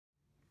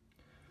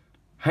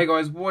Hey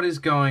guys, what is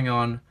going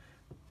on?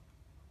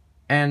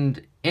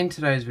 And in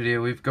today's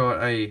video we've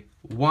got a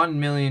 $1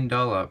 million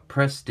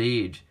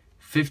prestige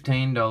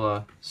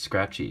 $15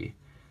 scratchy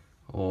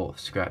or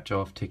scratch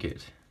off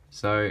ticket.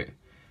 So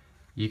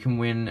you can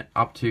win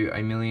up to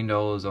 $1 million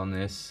on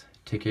this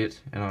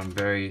ticket, and I've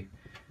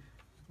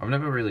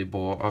never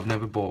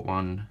bought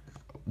one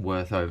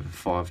worth over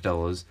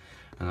 $5,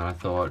 and I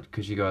thought,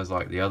 because you guys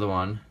like the other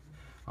one,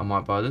 I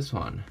might buy this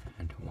one.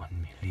 And $1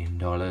 million.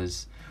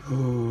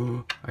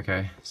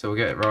 Okay, so we'll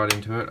get right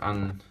into it,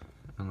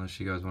 unless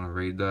you guys want to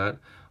read that.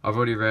 I've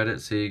already read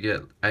it. So you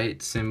get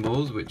 8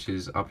 symbols, which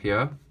is up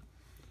here.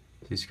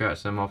 So you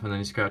scratch them off and then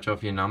you scratch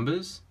off your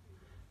numbers.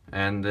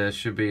 And there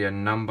should be a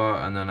number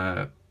and then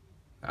a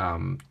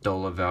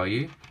dollar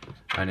value.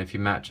 And if you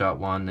match up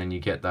one, then you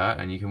get that.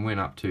 And you can win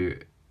up to,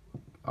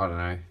 I don't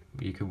know,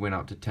 you could win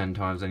up to 10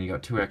 times. Then you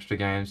got 2 extra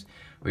games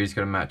where you just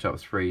got to match up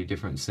 3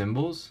 different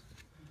symbols.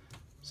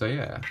 So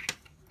yeah,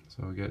 so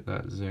we'll get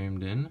that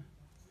zoomed in.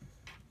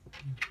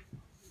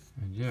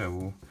 And yeah,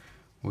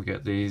 we'll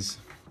get these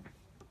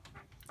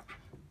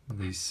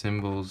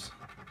symbols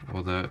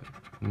or the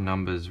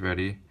numbers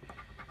ready.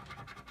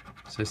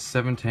 So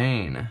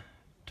 17,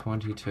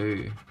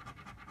 22.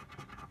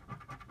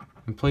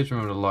 And please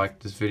remember to like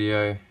this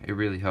video, it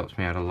really helps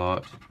me out a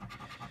lot.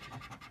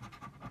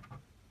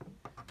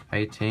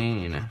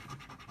 18,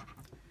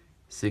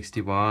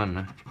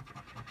 61,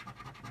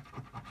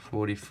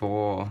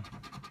 44,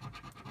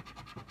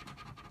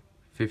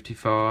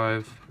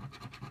 55,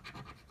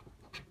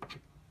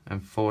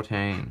 and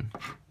 14.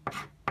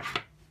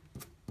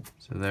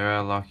 So there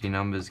are lucky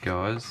numbers,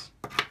 guys.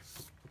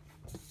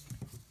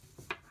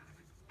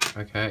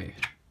 Okay,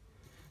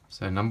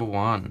 so number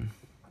 1,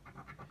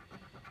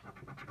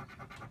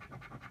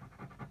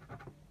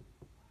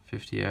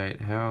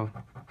 58. How?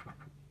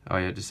 Oh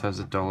yeah, it just has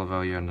a dollar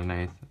value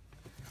underneath.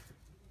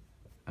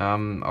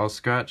 I'll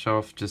scratch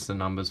off just the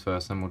numbers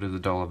first, and we'll do the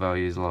dollar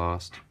values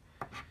last.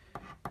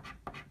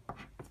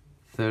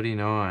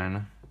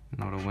 39,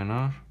 not a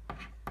winner.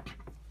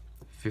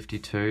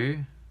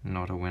 52,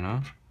 not a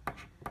winner.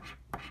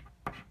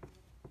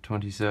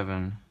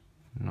 27,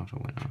 not a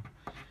winner.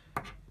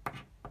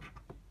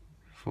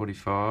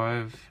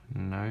 45,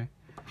 no.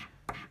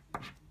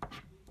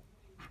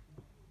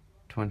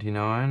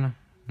 29,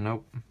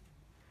 nope.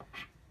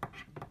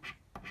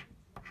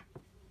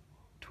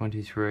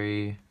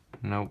 23,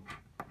 nope.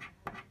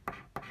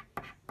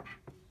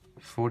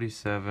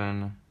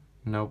 47,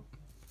 nope.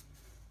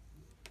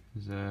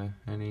 Is there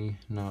any?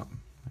 No.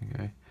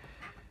 Okay.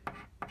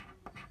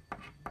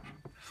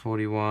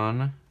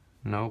 41,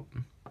 nope.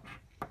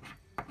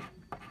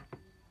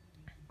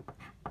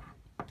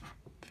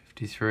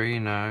 53,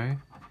 no.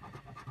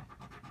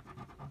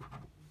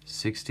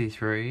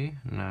 63,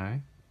 no.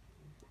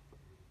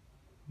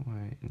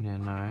 Wait, yeah,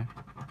 no.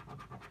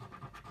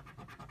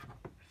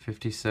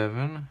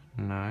 57,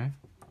 no.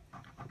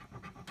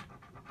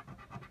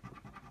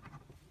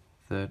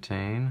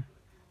 13,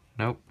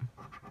 nope.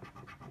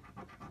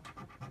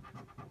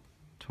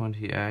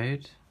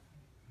 28,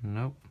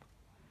 nope.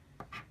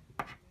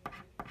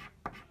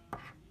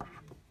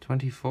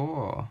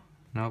 24,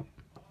 nope.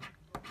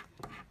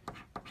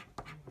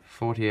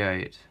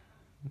 48,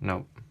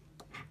 nope.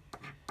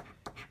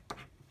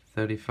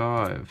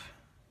 35,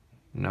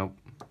 nope.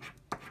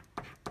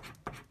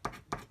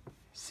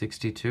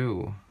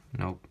 62,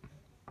 nope.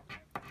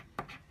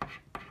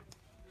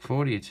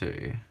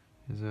 42,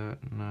 is that,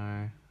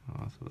 no, oh,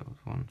 I thought that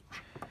was one.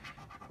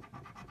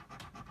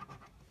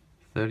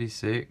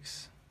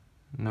 36,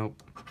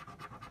 nope.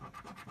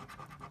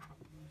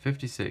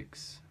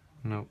 56,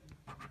 nope.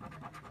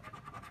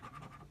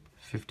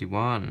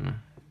 51,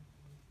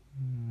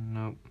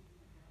 nope.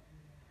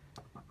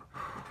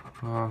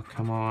 Oh,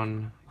 come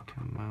on,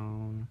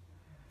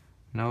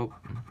 nope.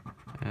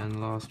 And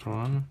last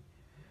one,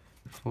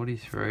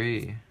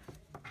 43.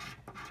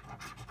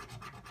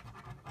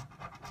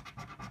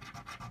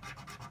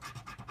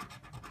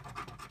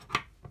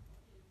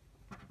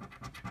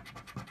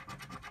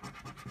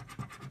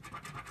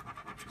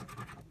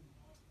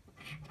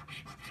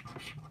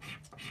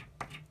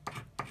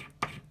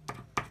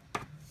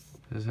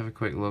 Just have a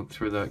quick look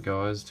through that,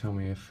 guys. Tell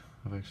me if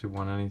I've actually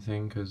won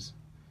anything, because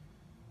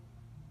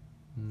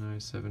no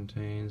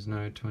 17s,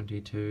 no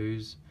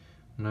 22s,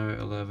 no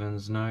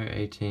 11s, no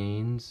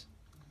 18s,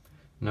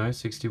 no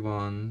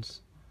 61s,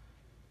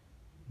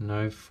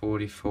 no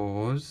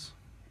 44s,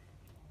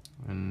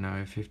 and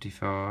no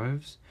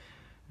 55s,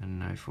 and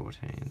no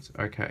 14s.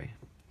 Okay,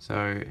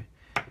 so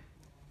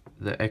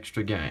the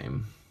extra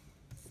game,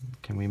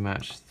 can we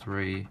match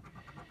 3?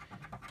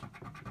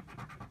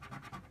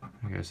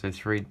 Okay, so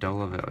 3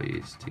 dollar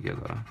values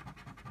together.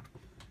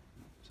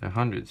 So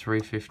 100,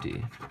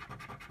 350,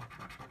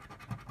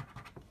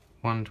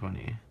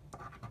 120,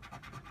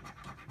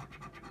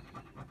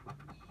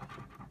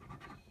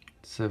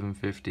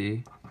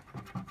 750.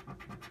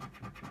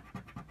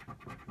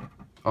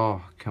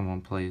 Oh, come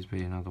on, please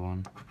be another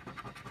one.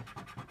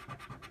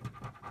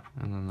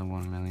 And then the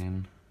 1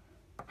 million.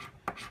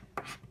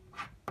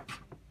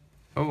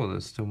 Oh, Oh,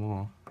 there's still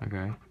more.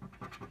 Okay.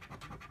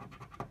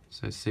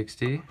 So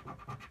 60,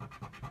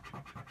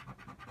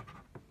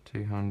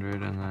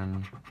 200, and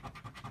then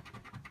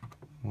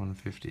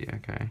 150.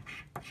 Okay.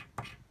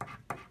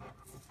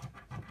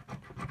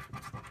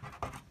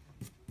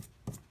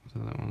 So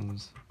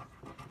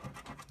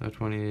that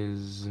one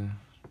is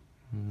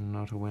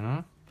not a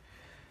winner.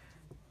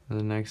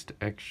 The next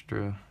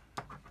extra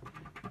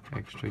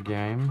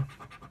game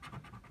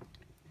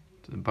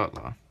to the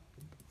butler.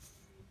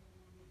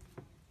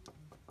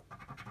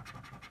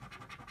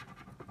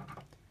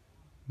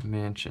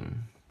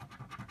 Mansion.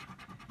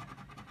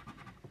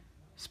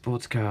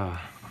 Sports car.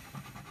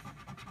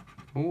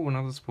 Oh,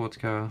 another sports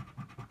car.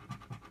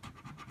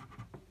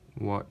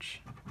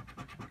 Watch.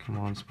 Come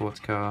on, sports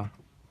car.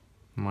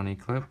 Money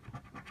clip.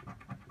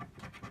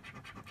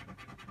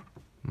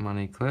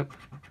 Money clip.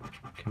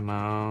 Come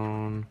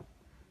on.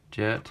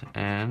 Jet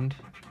and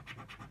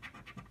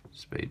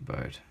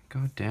speedboat.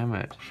 God damn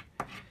it.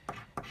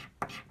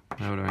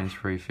 That would have been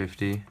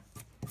 350.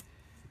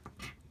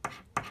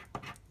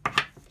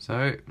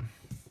 So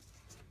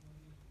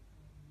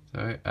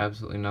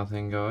absolutely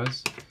nothing,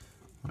 guys.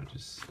 I'll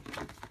just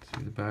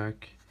see the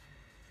back.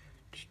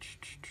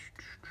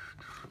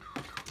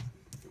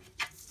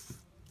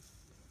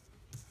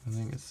 I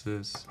think it's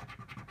this.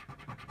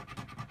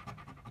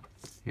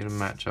 You gotta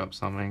match up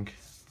something,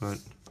 but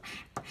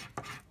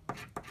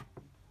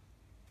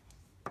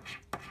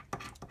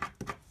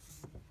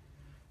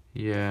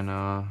yeah,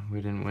 nah,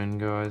 we didn't win,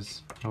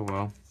 guys. Oh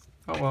well.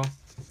 Oh well.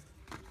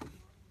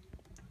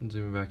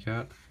 Zoom it back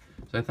out.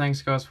 So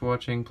thanks guys for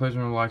watching. Please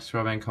remember to like,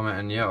 subscribe and comment,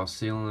 and yeah, I'll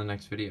see you on the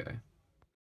next video.